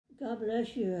God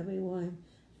bless you, everyone.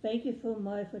 Thank you so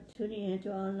much for tuning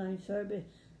into online service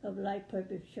of Life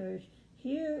Purpose Church.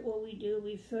 Here, what we do,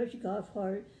 we search God's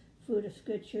heart through the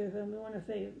scriptures, and we want to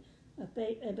say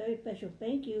a very special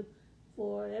thank you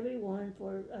for everyone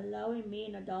for allowing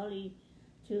me and Odalys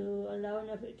to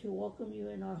allowing us to welcome you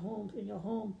in our homes, in your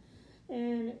home,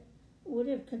 and we'll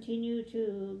just continue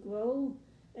to grow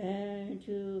and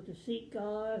to seek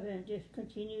God and just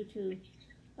continue to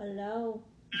allow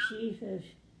Jesus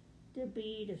to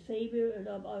be the Savior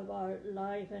of our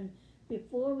life. And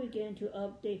before we get into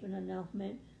update and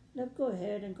announcement, let's go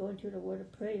ahead and go into the word of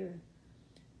prayer.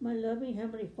 My loving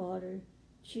Heavenly Father,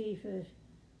 Jesus,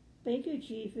 thank you,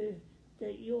 Jesus,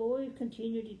 that you always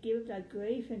continue to give that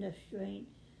grace and that strength.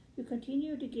 You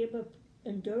continue to give us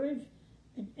endurance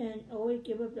and always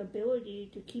give us the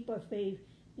ability to keep our faith,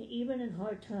 and even in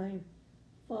hard times.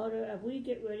 Father, as we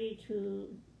get ready to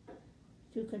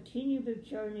continue the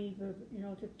journey,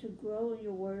 to grow in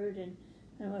your word, and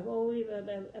I've always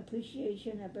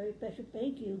appreciation, a very special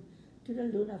thank you to the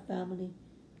Luna family.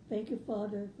 Thank you,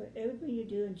 Father, for everything you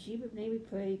do. In Jesus' name we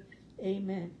pray.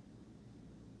 Amen.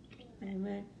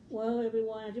 Amen. Well,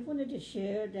 everyone, I just wanted to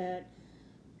share that,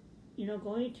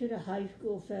 going to the high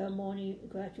school ceremony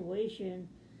graduation,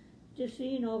 just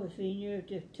seeing all the seniors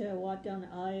just walk down the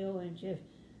aisle and just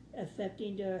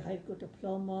accepting their high school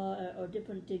diploma or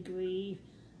different degrees,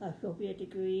 associate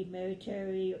degree,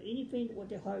 military, or anything what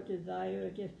their heart desire,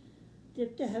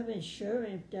 just to have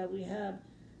assurance that we have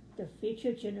the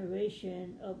future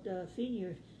generation of the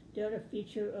seniors. They're the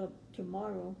future of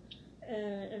tomorrow.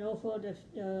 And also,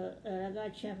 I got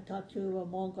a chance to talk to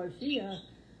Ramon Garcia.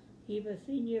 He's a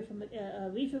senior from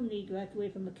recently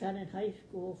graduated from McAllen High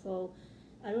School. So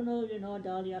I don't know if you know,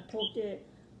 Dolly, I posted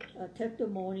a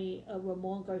testimony of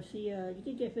Ramon Garcia. You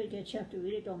can get a chance to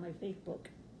read it on my Facebook.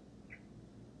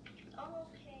 Oh,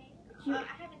 okay. I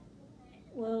haven't seen it.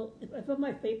 Well, if on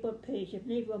my Facebook page, his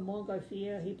name is Ramon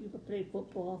Garcia. He used to play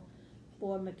football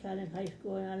for McAllen High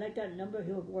School, and I like that number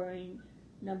he was wearing,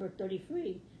 number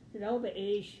 33. So that was the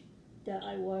age that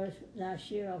I was last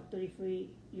year. I was 33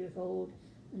 years old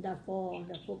in that fall, in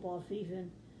the football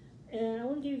season. And I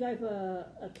want to give you guys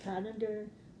a calendar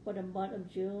for the month of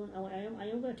June. I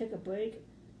am going to take a break,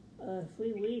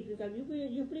 3 weeks, because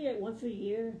usually once a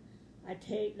year I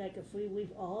take like a 3 week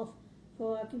off,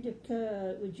 so I can just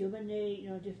rejuvenate,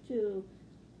 just to,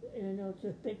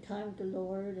 to spend time with the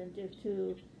Lord and just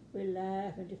to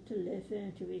relax and just to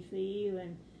listen, to receive,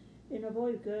 and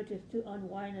very good just to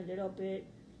unwind a little bit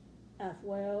as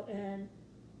well. And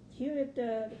here at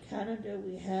the calendar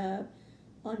we have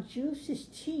on June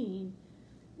 16,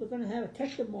 we're going to have a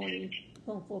testimony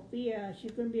from Sophia.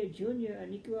 She's going to be a junior at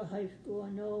Nicaragua High School. I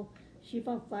know she's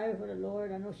on fire for the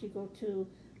Lord. I know she go to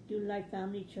Do Life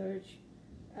Family Church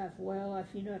as well. I've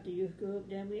seen her at the youth group.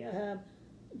 Then we have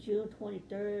June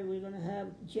 23rd, we're going to have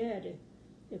Jed.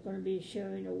 They're going to be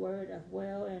sharing the word as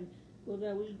well. And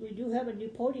we do have a new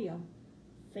podium.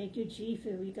 Thank you,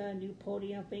 Jesus. We got a new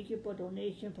podium. Thank you for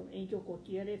donation from Angel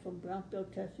Gutierrez from Brownsville,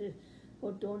 Texas,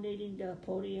 for donating the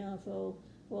podium. So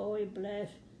we're always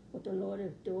blessed what the Lord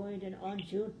is doing. And on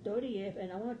June 30th,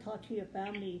 and I want to talk to your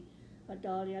family,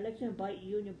 Dolly. I'd like to invite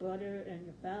you and your brother and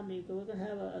your family, because we're going to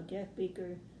have a guest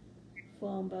speaker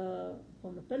from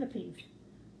the Philippines.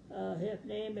 His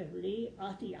name is Lee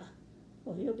Atia.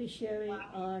 So he'll be sharing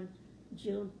on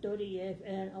June 30th,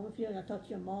 and I want to talk to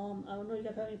your mom. I don't know if you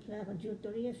guys have any plans on June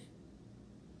 30th?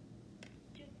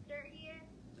 June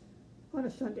 30th? On a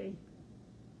Sunday.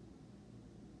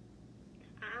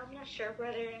 I'm not sure,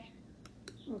 brother.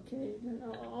 Okay, then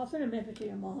I'll send a message to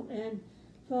your mom. And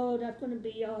so that's going to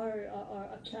be our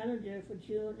calendar for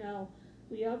June. Now,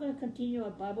 we are going to continue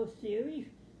our Bible series.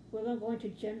 We're going to go into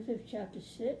Genesis chapter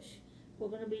 6. We're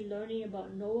going to be learning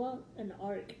about Noah and the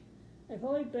Ark. It's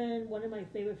always been one of my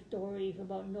favorite stories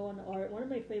about Noah and the Ark. One of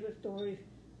my favorite stories,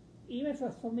 even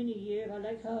for so many years. I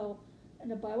like how in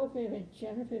the Bible says in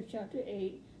Genesis chapter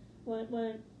 8,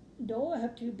 when Noah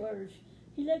had 2 birds,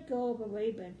 he let go of a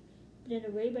raven, but then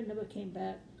the raven never came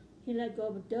back. He let go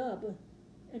of a dove,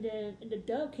 and then the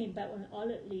dove came back with an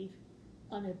olive leaf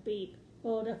on his beak.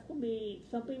 Well, that's going to be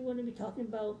something we're going to be talking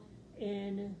about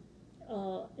in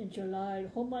July. The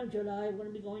whole month of July, we're going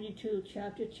to be going into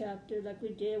chapter like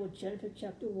we did with Genesis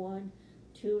chapter 1,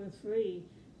 2, and 3.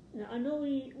 Now, I know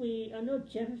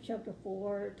Genesis chapter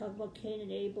 4 talks about Cain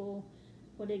and Abel,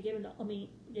 when they gave an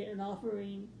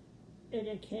offering, and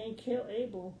then Cain killed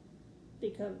Abel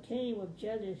because Cain was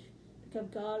jealous because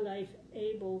God likes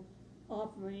Abel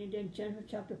offering. And then Genesis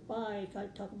chapter 5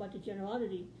 talk about the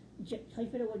generosity. How you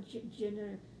feel about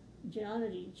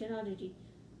generosity?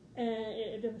 And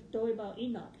it's a story about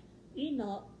Enoch.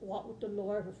 Enoch walked with the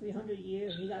Lord for 300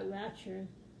 years. He got raptured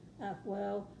as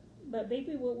well. But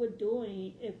maybe what we're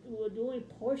doing, if we're doing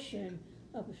portion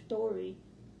of a story,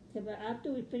 but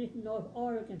after we finish North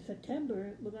Ark in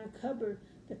September, we're going to cover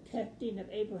the testing of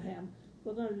Abraham.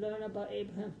 We're going to learn about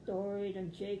Abraham's story,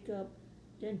 then Jacob,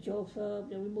 then Joseph,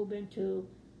 then we move into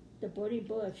the burning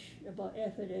bush, about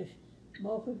Exodus,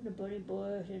 Moses in the burning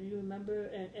bush, and you remember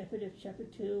in Exodus chapter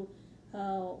 2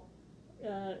 how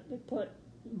they put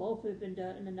Moses in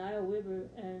the Nile River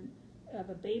and have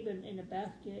a baby in a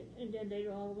basket, and then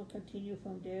later on we'll continue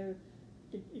from there.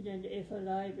 Then the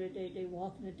Israelites, they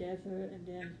walk in the desert, and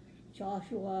then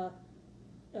Joshua,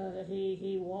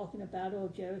 he walked in the battle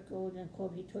of Jericho, and then of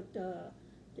course he took the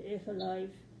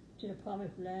Israelites to the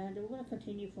promised land. And we're going to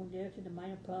continue from there to the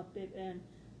minor prophet, and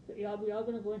we are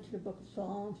going to go into the book of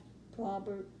Psalms,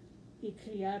 Proverbs,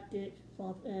 Ecclesiastes,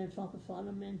 and Song of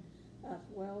Solomon as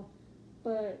well.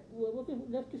 But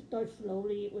let's just start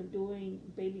slowly. We're doing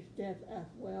baby steps as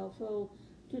well. So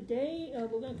today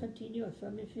we're going to continue a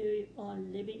sermon series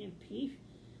on living in peace,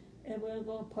 and we're going to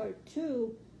go on part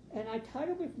 2. And I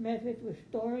titled this message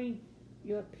 "Restoring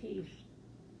Your Peace."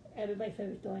 Everybody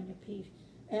says restoring your peace,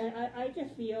 and I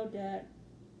just feel that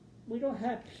we don't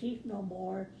have peace no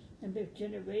more in this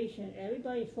generation.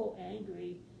 Everybody's so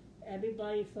angry.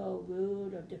 Everybody's so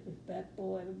rude or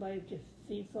disrespectful. Everybody just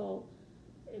seems so.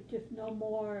 It's just no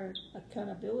more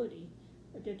accountability.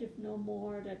 There's just no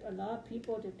more that a lot of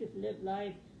people just live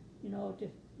life,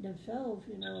 just themselves.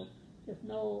 There's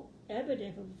no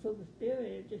evidence of the fruit of the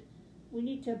Spirit. We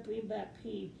need to bring back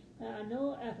peace. And I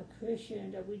know as a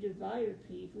Christian that we desire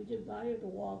peace. We desire to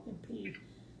walk in peace,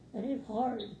 and it's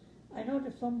hard. I know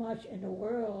there's so much in the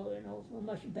world, so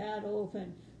much battles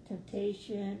and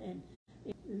temptation, and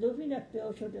losing that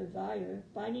spiritual desire,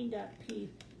 finding that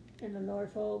peace in the Lord.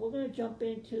 So we're going to jump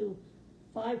into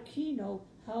 5 keynotes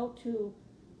how to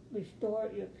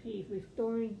restore your peace,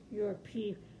 restoring your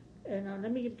peace. And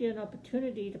let me give you an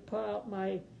opportunity to pull out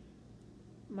my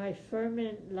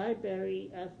sermon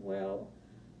library as well.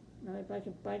 Now if I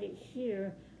can find it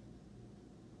here.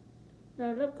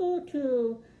 Now let's go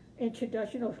to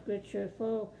introduction of scripture.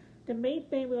 So the main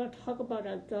thing we're going to talk about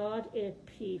is God is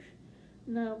peace.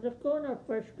 Now let's go on our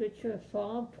first scripture,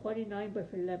 Psalm 29 verse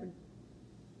 11.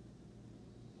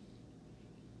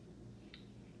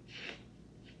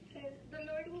 The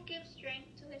Lord will give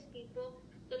strength to his people.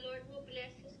 The Lord will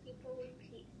bless his people with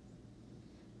peace.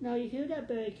 Now you hear that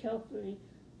very carefully.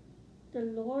 The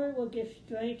Lord will give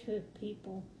strength to his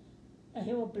people, and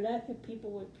he will bless his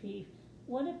people with peace.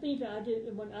 One of the things that I do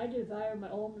when I desire my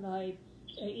own life,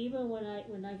 and even when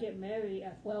I get married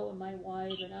as well with my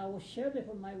wife, and I will share this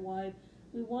with my wife,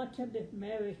 we want this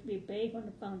marriage to be based on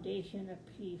the foundation of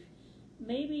peace.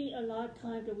 Maybe a lot of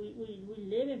times that we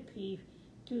live in peace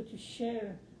to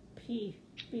share peace,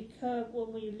 because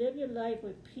when we live your life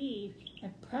with peace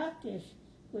and practice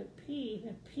with peace,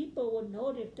 and people will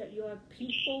notice that you're a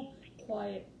peaceful,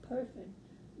 quiet person,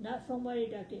 not somebody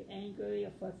that get angry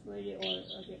or frustrated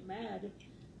or get mad,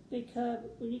 because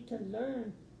we need to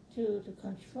learn to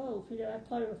control. See, that's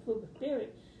part of the fruit of the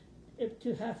Spirit, is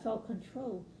to have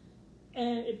self-control.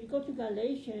 And if you go to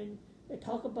Galatians, they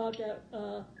talk about that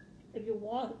if you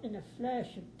walk in the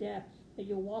flesh of death, if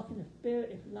you walk in the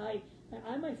Spirit of life. And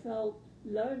I myself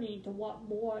learning to walk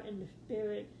more in the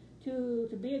Spirit, to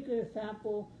be a good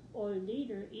example or a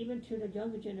leader, even to the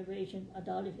younger generation,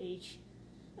 Odalys age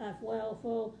as well.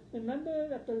 So remember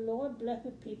that the Lord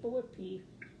blesses people with peace,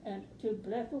 and to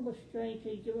bless them with strength,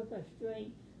 to give us that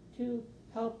strength to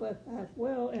help us as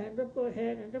well. And let's go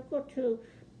ahead and let's go to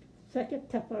 2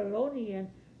 Thessalonians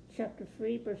chapter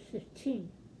 3 verse 15.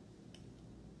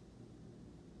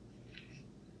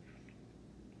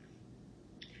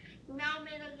 Now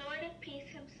may the Lord of peace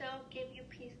himself give you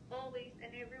peace always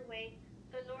and every way.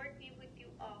 The Lord be with you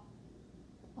all.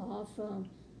 Awesome.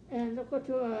 And let's go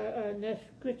to our next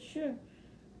scripture.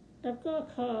 Let's go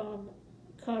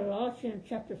to Colossians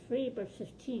chapter 3 verse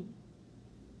 16.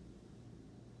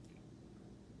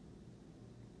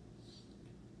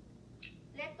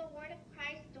 Let the word of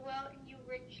Christ dwell in you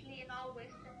richly in all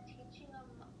wisdom, teaching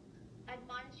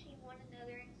admonishing one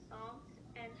another in psalms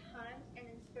and hymns and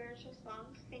in spiritual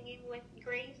songs, singing with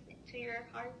grace to your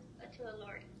hearts to the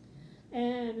Lord.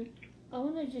 And I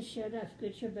want to just share that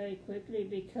scripture very quickly,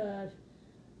 because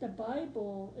the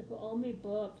Bible is the only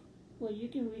book where you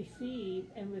can receive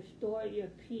and restore your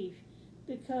peace.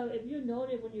 Because if you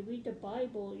notice, when you read the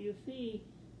Bible, you see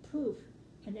proof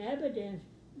and evidence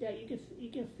that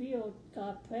you can feel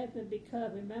God present.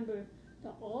 Because remember, the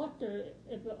author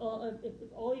is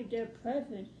always there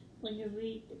present when you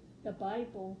read the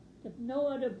Bible. There's no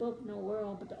other book in the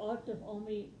world but the author of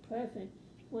omnipresent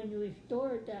when you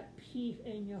restore that peace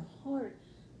in your heart.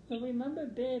 So remember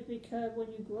this, because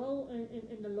when you grow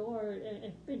in the Lord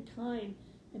and spend time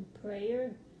in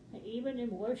prayer and even in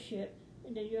worship,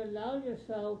 and then you allow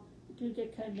yourself to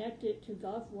get connected to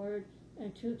God's Word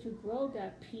and to grow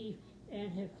that peace in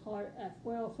His heart as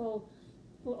well.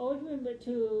 So always remember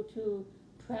to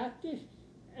practice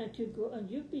and to grow and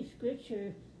use these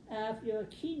scriptures as your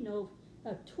keynote,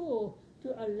 a tool to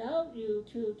allow you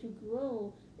to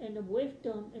grow in the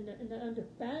wisdom and the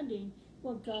understanding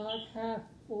what God has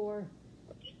for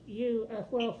you as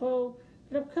well. So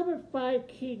I've covered 5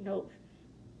 keynotes.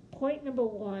 Point number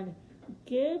 1,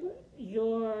 give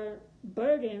your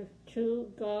burdens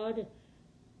to God,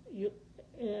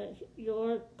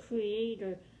 your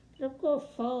Creator. Let's go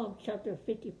Psalm chapter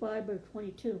 55, verse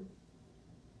 22.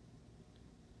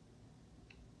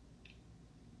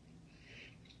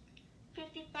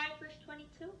 55 verse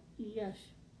 22? Yes.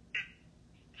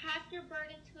 Cast your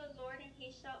burden to the Lord, and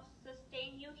He shall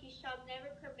sustain you. He shall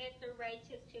never permit the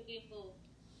righteous to be moved.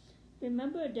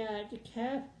 Remember that, to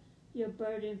cast your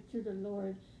burden to the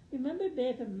Lord. Remember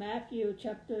this in Matthew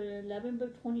chapter 11,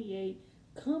 verse 28.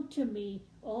 Come to me,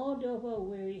 all those who are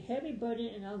weary, heavy burden,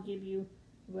 and I'll give you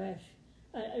rest.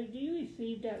 Do you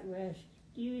receive that rest?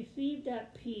 Do you receive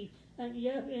that peace? And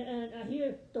yes, and I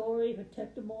hear stories of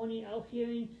testimony. I was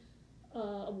hearing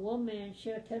a woman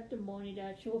share testimony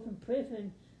that she was in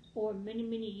prison for many,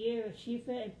 many years. She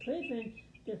said in prison,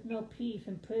 there's no peace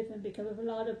in prison because there's a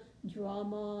lot of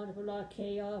drama, there's a lot of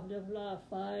chaos, there's a lot of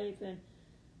fights. And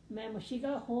man, when she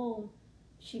got home,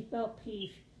 she felt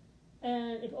peace.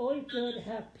 And it's always good to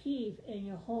have peace in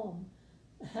your home.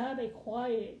 Have a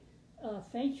quiet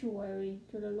sanctuary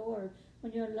to the Lord.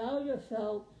 When you allow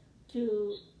yourself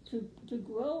to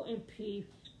grow in peace,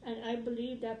 and I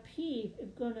believe that peace is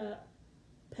going to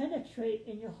penetrate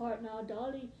in your heart. Now,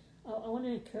 Dolly, I want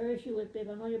to encourage you with this.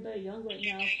 I know you're very young right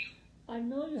now. I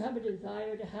know you have a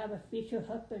desire to have a future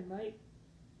husband, right?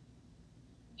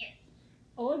 Yes.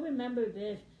 Always remember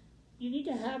this. You need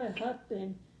to have a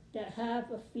husband that has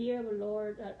a fear of the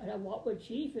Lord, that walk with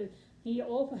Jesus. And you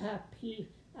also have peace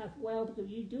as well, because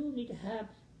you do need to have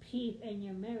peace in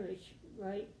your marriage,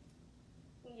 right?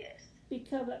 Yes.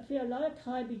 Because I see a lot of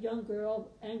times with young girls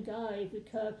and guys,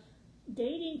 because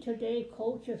dating today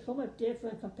culture is so much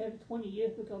different compared to 20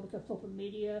 years ago because social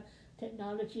media,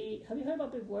 technology. Have you heard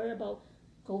about the word about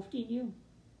ghosting you?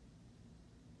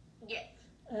 Yes.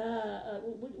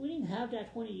 We didn't have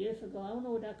that 20 years ago. I don't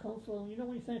know where that comes from. You know,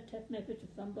 when you send a text message to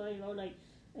somebody, like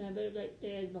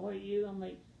they ignore you. I'm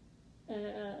like,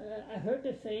 I heard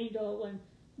the saying though, when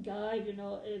guys,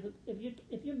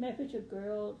 if you message a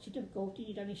girl, she just ghosting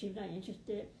you, that means she's not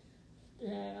interested.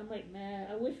 I'm like, man,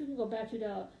 I wish we could go back to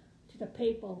the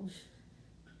payphones.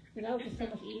 That was just so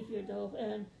much easier though.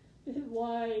 And this is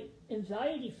why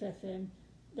anxiety sets in.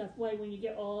 That's why when you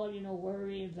get all,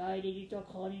 worry, anxiety, you start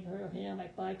calling her or him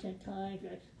like 5-10 times.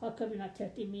 Like, how come you're not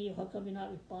texting me? How come you're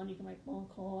not responding to my phone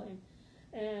call?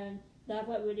 And that's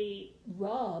what really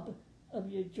rob of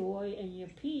your joy and your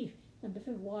peace. And this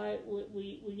is why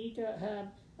we need to have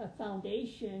a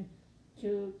foundation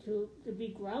to be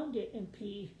grounded in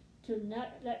peace, to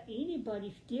not let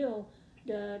anybody steal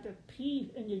the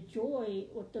peace and the joy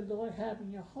what the Lord has in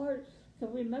your heart. So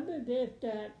remember this,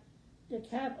 that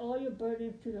cast all your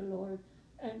burdens to the Lord,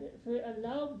 and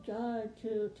allow God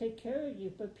to take care of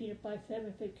you. But Peter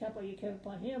 5:7 says, cast all your care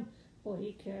upon Him, for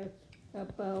He cares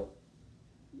about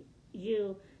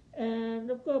you. And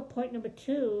let's go to point number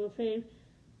 2. It says,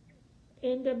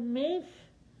 in the midst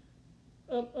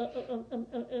of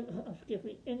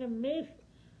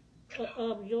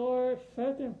your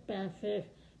circumstances,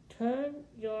 turn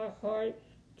your heart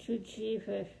to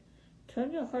Jesus.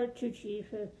 Turn your heart to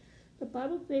Jesus. The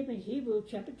Bible says in Hebrews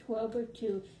chapter 12, verse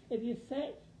 2, if you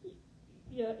set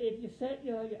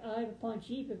your eyes upon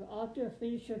Jesus, the author and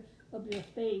finisher of your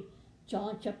faith.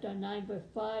 John chapter 9, verse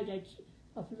 5, that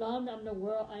as long as I'm in the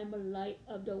world, I am a light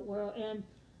of the world. And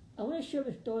I want to share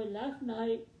a story. Last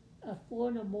night at 4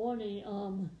 in the morning,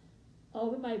 I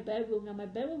was in my bedroom. Now my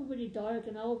bedroom was really dark,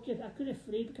 and I couldn't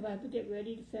sleep because I had to get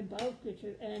ready to send Bible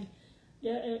scripture. And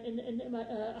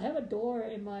I have a door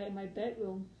in my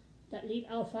bedroom that leads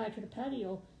outside to the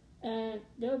patio, and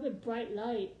there was a bright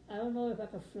light. I don't know if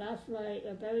like a flashlight,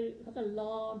 like a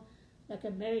long, like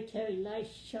a military light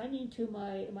shining to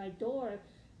my door.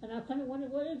 And I kind of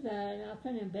wondered, what is that? And I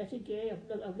kind of investigated.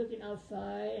 I was looking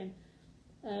outside, and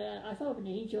I thought it was an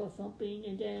angel or something.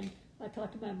 And then I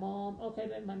talked to my mom. Okay,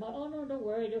 but my mom, oh no, don't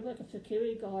worry. There's like a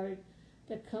security guard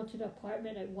that comes to the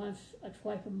apartment at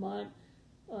twice a month.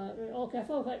 Okay, I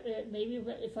felt like maybe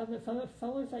if I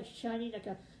was like shining like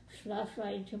a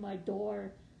flashlight into my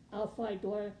door, outside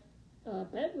door,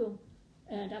 bedroom,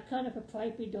 and that kind of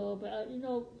surprised me though.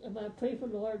 But I pray for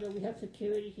Lord that we have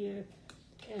security here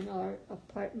in our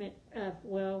apartment as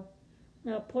well.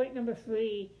 Now, point number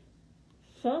 3.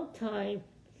 Sometimes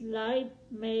life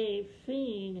may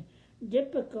seem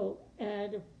difficult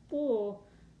and full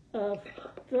of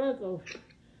struggles,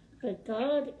 but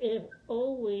God is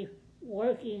always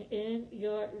working in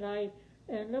your life.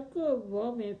 And let's go to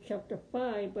Romans chapter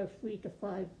 5, verse 3 to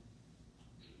 5.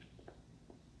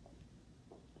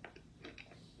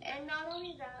 And not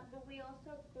only that, but we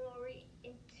also glory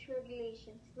in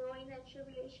tribulations, knowing that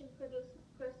tribulation produces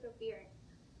perseverance,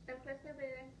 and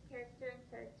perseverance, character, and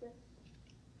character,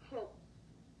 hope.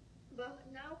 But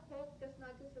now hope does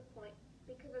not disappoint,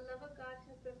 because the love of God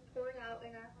has been poured out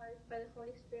in our hearts by the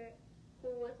Holy Spirit, who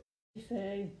was.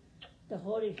 Say, the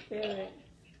Holy Spirit.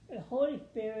 The Holy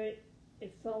Spirit,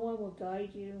 if someone will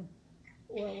guide you,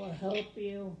 or will help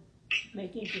you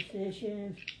making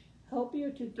decisions, help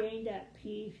you to gain that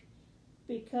peace.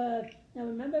 Because, now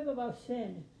remember about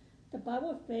sin. The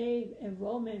Bible says in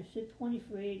Romans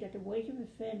 6:23 that the wages of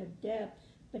sin is death,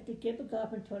 but the gift of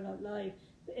God is eternal life.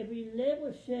 But if we live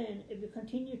with sin, if we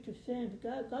continue to sin,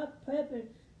 God's presence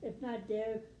is not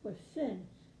there with sin.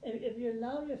 If you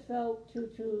allow yourself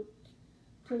to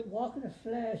walk in the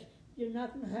flesh, you're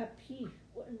not going to have peace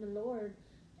in the Lord.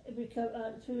 Because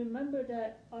to remember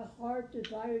that our heart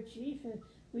desires Jesus,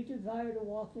 we desire to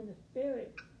walk in the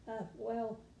Spirit as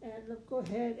well. And let's go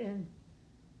ahead and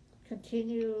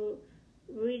continue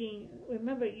reading.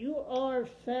 Remember, you are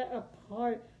set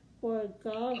apart for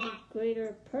God's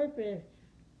greater purpose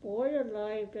for your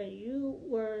life, that you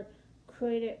were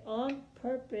created on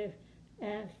purpose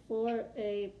and for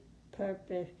a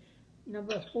purpose.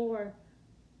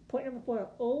 Point number 4,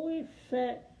 always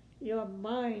set your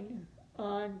mind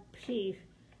on peace.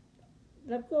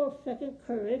 Let's go to 2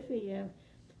 Corinthians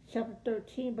chapter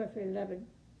 13, verse 11.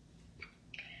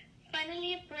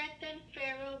 Finally, brethren,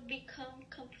 Pharaoh, become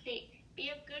complete. Be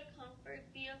of good comfort,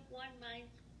 be of one mind,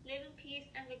 live in peace,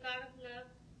 and the God of love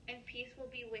and peace will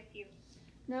be with you.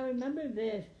 Now remember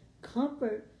this,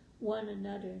 comfort one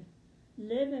another,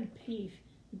 live in peace.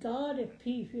 God is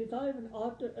peace. God is an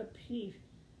author of peace.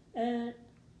 And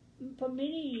for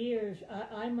many years,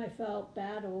 I myself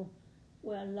battle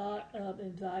with a lot of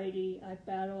anxiety. I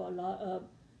battle a lot of,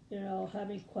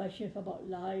 having questions about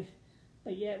life.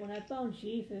 But yet, when I found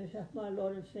Jesus as my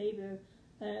Lord and Savior,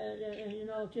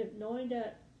 and just knowing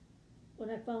that when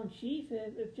I found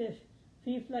Jesus, it just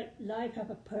seems like life has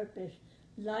a purpose.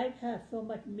 Life has so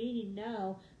much meaning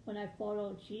now when I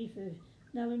follow Jesus.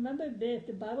 Now remember this,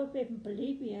 the Bible says in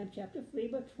Philippians chapter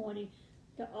 3, verse 20,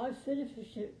 that our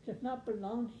citizenship does not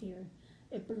belong here.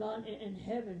 It belongs in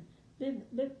heaven.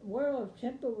 This world is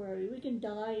temporary. We can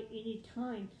die any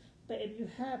time. But if you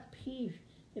have peace,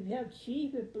 if you have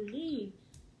Jesus, believe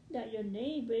that your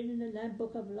name is written in the Lamb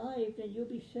Book of Life, then you'll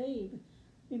be saved.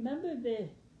 Remember this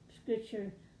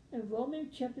scripture in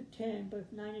Romans chapter 10,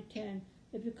 verse 9 and 10.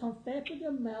 If you confess with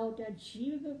your mouth that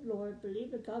Jesus is Lord,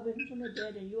 believe that God raised him from the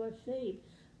dead, and you are saved.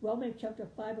 Romans chapter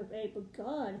 5, verse 8. But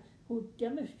God, who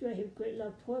demonstrated his great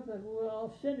love towards us, we were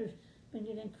all sinners, and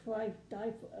yet in Christ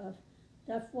died for us.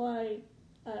 That's why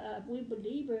we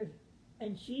believers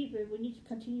and Jesus, we need to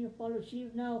continue to follow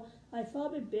Jesus. Now, I saw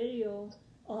the video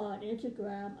on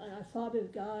Instagram, and I saw this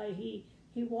guy, he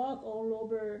walked all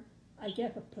over, I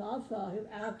guess, a plaza. He was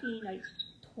asking like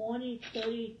 20,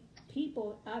 30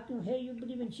 people, asking, hey, you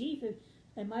believe in Jesus?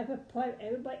 And my surprise,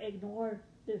 everybody ignored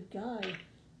this guy.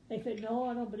 They said, no,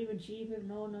 I don't believe in Jesus.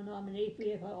 No, I'm an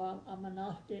atheist. I'm a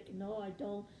Gnostic. No, I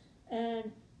don't.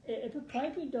 And it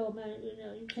surprised me though, man.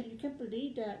 You can't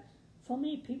believe that so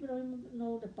many people don't even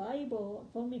know the Bible.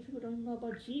 So many people don't even know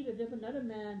about Jesus. There's another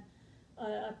man,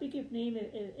 I think his name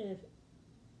is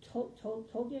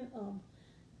Togan.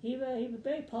 He was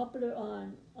very popular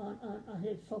on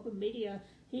his social media.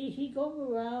 He goes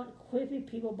around quizzing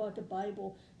people about the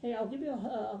Bible. Hey, I'll give you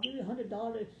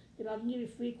 $100 if I can give you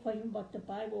free questions about the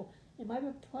Bible. And my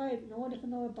reply, no one doesn't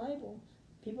know the Bible.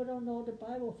 People don't know the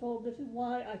Bible. So this is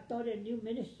why I started a new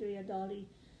ministry, Odalys.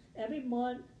 Every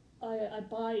month I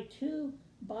buy 2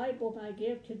 Bibles and I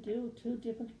give to 2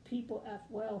 different people as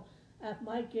well as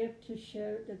my gift to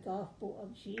share the gospel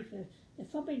of Jesus.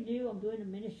 It's something new. I'm doing a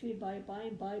ministry by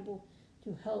buying Bible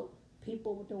to help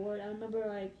people with the word. I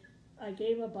remember I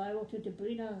gave a Bible to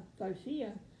Debrina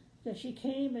Garcia. So she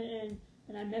came and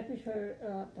I messaged her,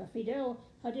 Fidel,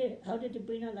 how did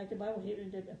Debrina like the Bible here?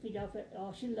 And Fidel said,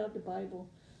 oh, she loved the Bible.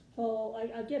 So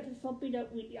I guess it's something that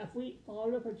if we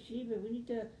follow for Jesus, we need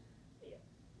to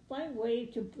find ways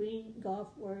to bring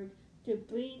God's word, to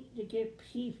give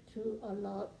peace to a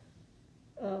lot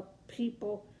of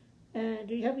people. And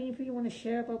do you have anything you want to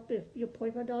share about your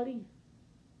point, Odalys?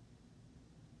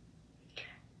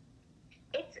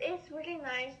 It's really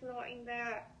nice knowing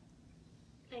that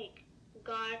like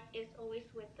God is always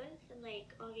with us, and like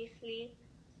obviously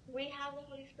we have the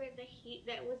Holy Spirit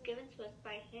that was given to us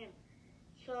by Him.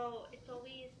 So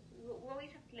we always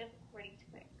have to live according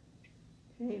to it.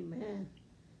 Amen.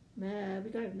 Man, we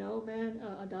gotta know, man,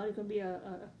 Odalys gonna be a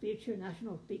future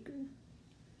national speaker.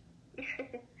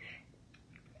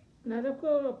 Now let's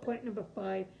go to point number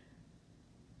 5.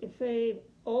 It says,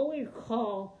 always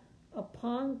call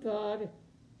upon God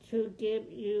to give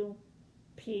you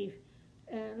peace.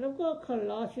 And let's go to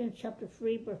Colossians chapter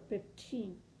 3, verse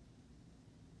 15.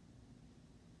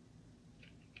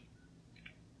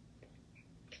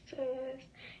 Says,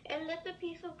 and let the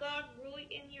peace of God rule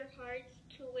in your hearts,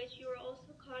 to which you are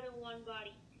also called in one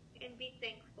body, and be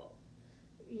thankful.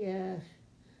 Yes.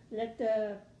 Let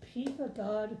the peace of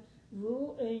God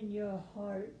rule in your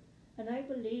heart. And I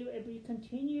believe if we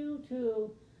continue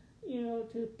to,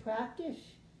 to practice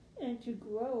and to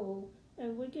grow,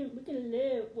 and we can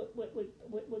live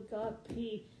with God's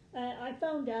peace. I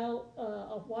found out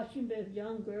of watching this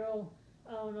young girl,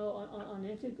 I don't know, on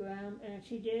Instagram, and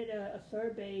she did a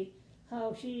survey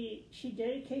how she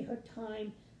dedicated her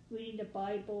time reading the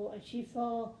Bible, and she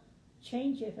saw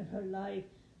changes in her life.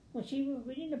 When she was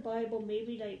reading the Bible,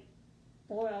 maybe like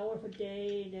 4 hours a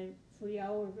day, and then 3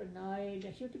 hours a night,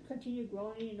 and she would continue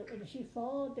growing, and she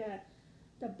saw that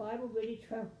the Bible really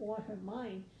transformed her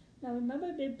mind. Now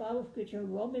remember the Bible scripture,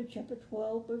 Romans chapter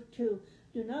 12, verse 2,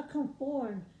 do not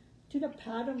conform to the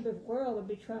pattern of the world, but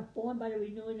be transformed by the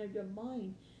renewing of your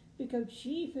mind, because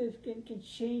Jesus can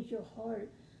change your heart.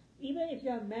 Even if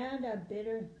you're a man that's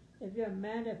bitter, if you're a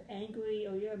man that's angry,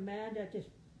 or you're a man that just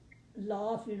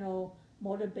lost,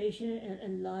 motivation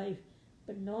in life,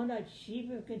 but knowing that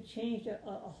Jesus can change a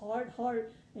hard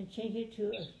heart and change it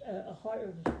to a heart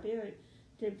of the Spirit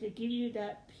to give you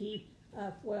that peace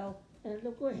as well. And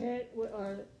let's go ahead with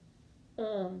our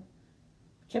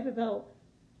chapter about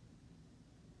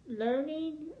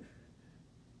learning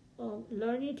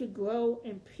to grow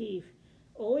in peace,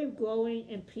 always growing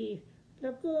in peace.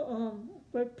 Let's go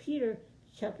 1 Peter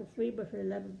chapter 3, verse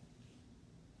 11.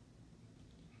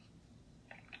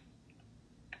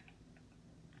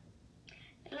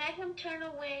 Let him turn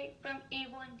away from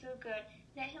evil and do good.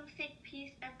 Let him seek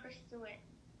peace and pursue it.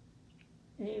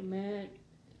 Amen.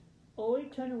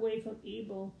 Always turn away from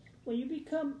evil. When you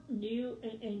become new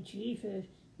in Jesus,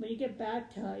 when you get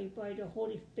baptized by the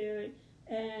Holy Spirit,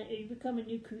 and you become a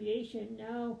new creation,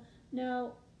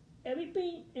 now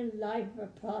everything in life is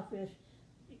a process.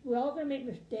 We're all going to make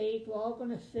mistakes. We're all going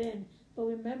to sin. But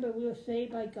remember, we were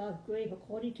saved by God's grace.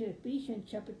 According to Ephesians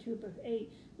chapter 2, verse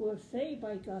 8, we were saved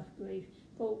by God's grace.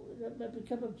 But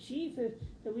because of Jesus,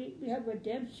 that we have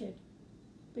redemption.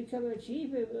 Because of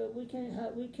Jesus, we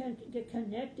can get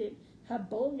connected, have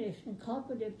boldness and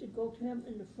confidence to go to Him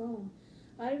in the throne.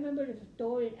 I remember the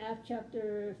story in Acts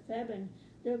chapter 7.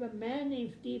 There was a man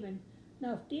named Stephen.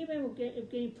 Now Stephen was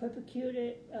getting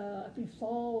persecuted. I think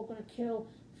Saul was going to kill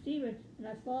Stephen, and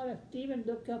I saw that Stephen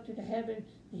looked up to the heaven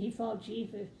and he saw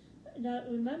Jesus. Now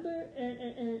remember,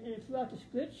 and throughout the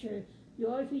scripture, you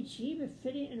always see Jesus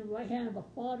sitting in the right hand of the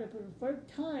Father. For the first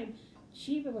time,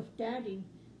 Jesus was standing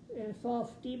and saw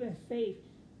Stephen's face.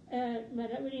 And man,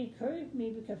 that really encouraged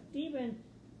me, because Stephen,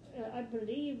 I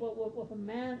believe, was a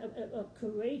man of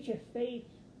courageous faith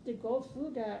to go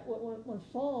through that. When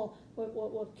Saul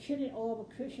was killing all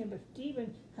the Christians, but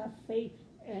Stephen had faith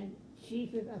in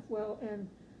Jesus as well. And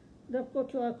let's go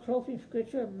to our closing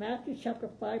scripture, Matthew chapter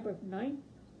 5, verse 9.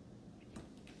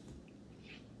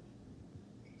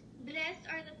 Blessed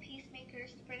are the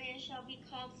peacemakers, for they shall be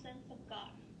called sons of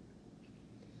God.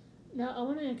 Now I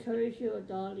want to encourage you,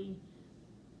 Odalys.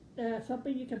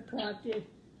 Something you can practice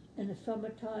in the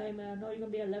summertime. I know you're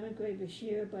going to be 11th grade this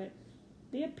year, but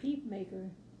be a peacemaker.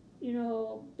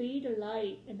 Be the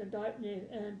light in the darkness,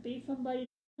 and be somebody.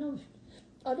 I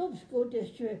know the school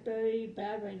district is very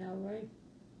bad right now, right?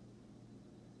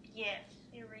 Yes,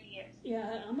 it really is.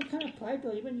 Yeah, I'm a kind of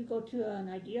prideful. Even you go to an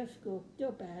idea school,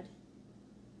 still bad.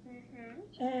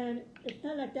 Mm-hmm. And it's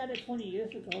not like that 20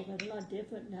 years ago. It's a lot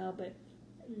different now, but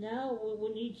now we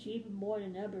need Jesus more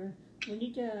than ever. We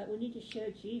need to share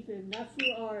Jesus, not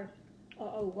through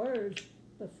our words,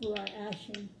 but through our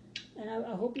action. And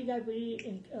I hope you guys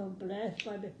really blessed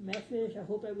by this message. I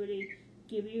hope I really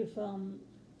give you some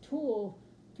tools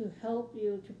to help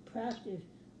you to practice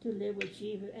to live with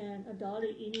Jesus. And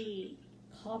Odalys, any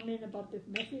comment about this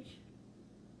message?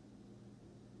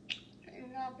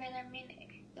 No, No, but I mean,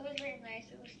 it was very nice.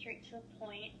 It was straight to the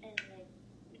point and like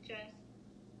just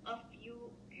a few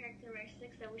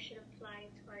characteristics that we should apply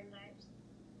to our lives.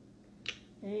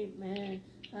 Amen.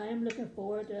 I am looking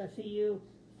forward to see you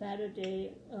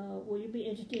Saturday. Will you be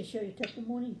interested to share your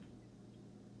testimony?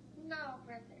 No,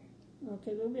 brother.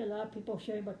 Okay, there will be a lot of people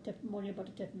sharing about testimony about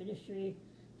the test ministry,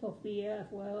 Sophia as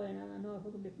well, and I don't know if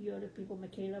there will be a few other people,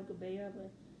 Michaela, Gabea,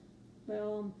 but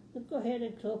let's go ahead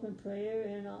and close in prayer,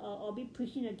 and I'll be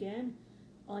preaching again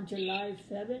on July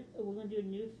 7th. We're going to do a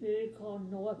new series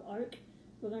called Noah's Ark.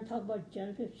 We're going to talk about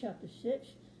Genesis chapter 6,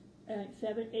 and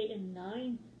 7, 8, and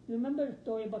 9. You remember the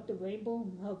story about the rainbow,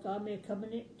 how God made a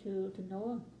covenant to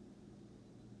Noah?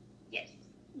 Yes.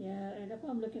 Yeah, and that's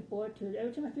what I'm looking forward to.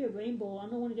 Every time I see a rainbow, I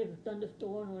know when there's a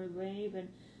thunderstorm or a rain, and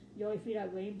you always see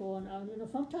that rainbow, and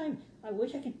sometimes I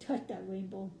wish I could touch that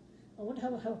rainbow. I wonder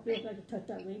how it feels like to touch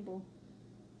that rainbow.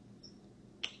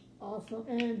 Awesome,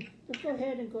 and let's go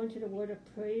ahead and go into the word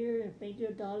of prayer, and thank you,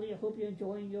 Odalys. I hope you're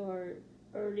enjoying your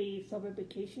early summer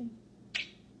vacation.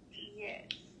 Yes.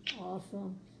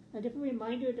 Awesome. And just a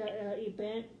reminder that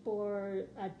event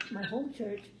at my home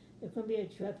church, it's going to be a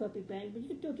dress-up event, but you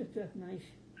can still just dress nice.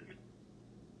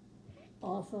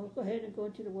 Awesome. Go ahead and go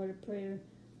into the word of prayer.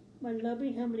 My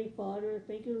loving Heavenly Father,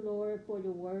 thank you, Lord, for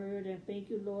your word, and thank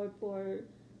you, Lord, for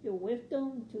your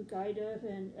wisdom to guide us,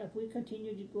 and as we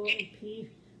continue to grow in peace,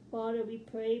 Father, we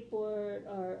pray for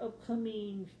our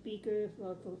upcoming speakers,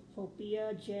 for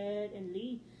Sophia, Jed, and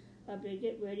Lee, as they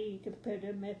get ready to prepare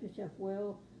their message as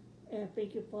well. And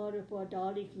thank you, Father, for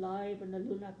Odalys' life and the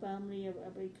Luna family. As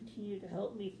they continue to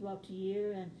help me throughout the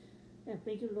year. And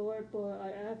thank you, Lord, for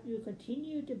I ask you to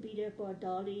continue to be there for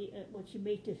Odalys when she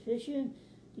makes decisions,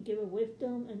 to give her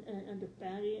wisdom and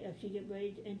understanding as she gets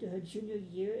ready to enter her junior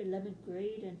year, 11th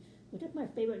grade. And that's my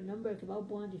favorite number because I was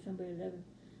born December 11th.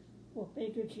 Well,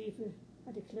 thank you, Jesus.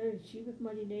 I declare in Jesus'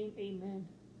 mighty name, amen.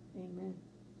 Amen.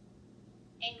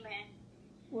 Amen.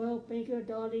 Well, thank you,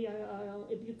 Odalys.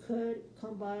 If you could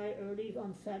come by early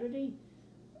on Saturday,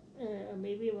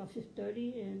 maybe around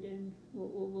 6:30, and then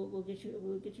we'll get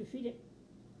you seated.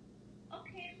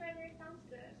 Okay, brother, sounds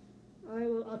good. All right.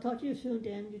 Well, I'll talk to you soon,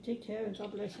 Dan. You take care, and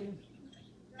God bless you.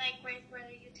 Likewise,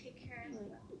 brother, you take care as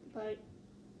well. Bye.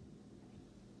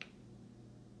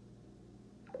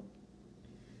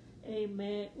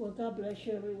 Amen. Well, God bless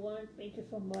you, everyone. Thank you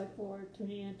so much for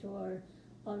tuning into our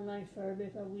online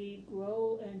service. As we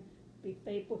grow and be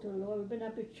faithful to the Lord. We've been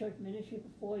at the church ministry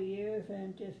for 4 years,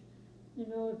 and just,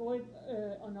 it's always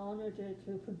an honor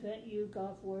to present you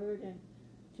God's word and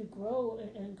to grow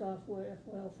in God's word as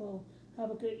well. So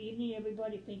have a good evening,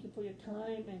 everybody. Thank you for your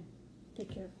time, and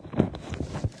take care.